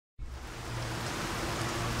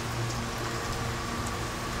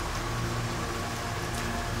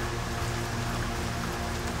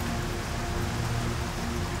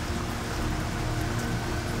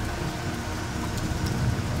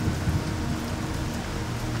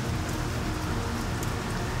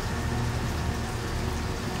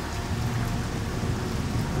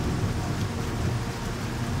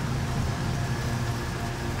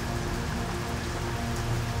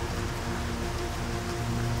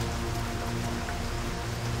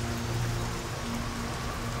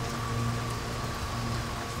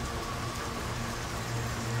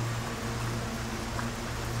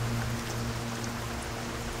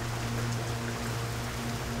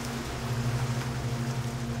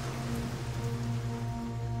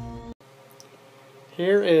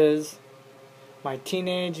Here is my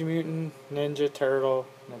Teenage Mutant Ninja Turtle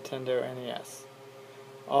Nintendo NES.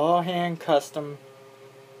 All hand custom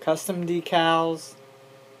decals,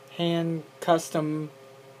 hand custom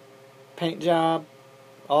paint job,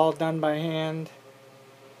 all done by hand.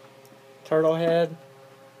 Turtle head,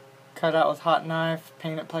 cut out with hot knife,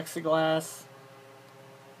 painted plexiglass,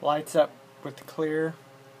 lights up with the clear.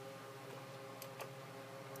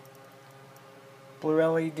 Blue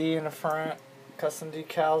LED in the front, custom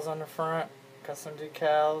decals on the front, custom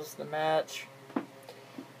decals to match,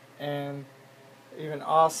 and even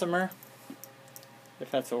awesomer, if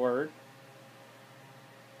that's a word,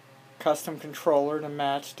 custom controller to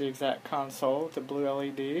match the exact console with the blue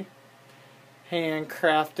LED,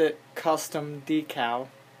 handcrafted custom decal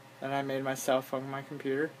that I made myself on my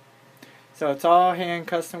computer. So it's all hand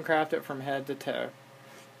custom crafted from head to toe.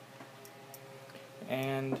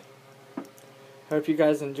 And hope you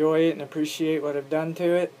guys enjoy it and appreciate what I've done to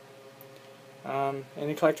it.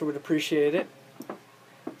 Any collector would appreciate it.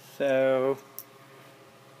 So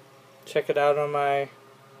check it out on my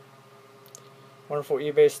wonderful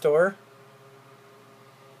eBay store.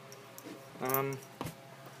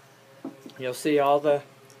 You'll see all the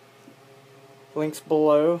links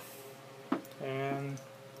below, and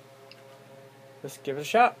just give it a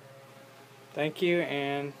shot. Thank you,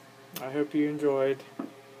 and I hope you enjoyed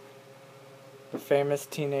the famous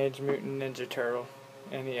Teenage Mutant Ninja Turtle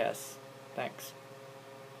NES. Thanks.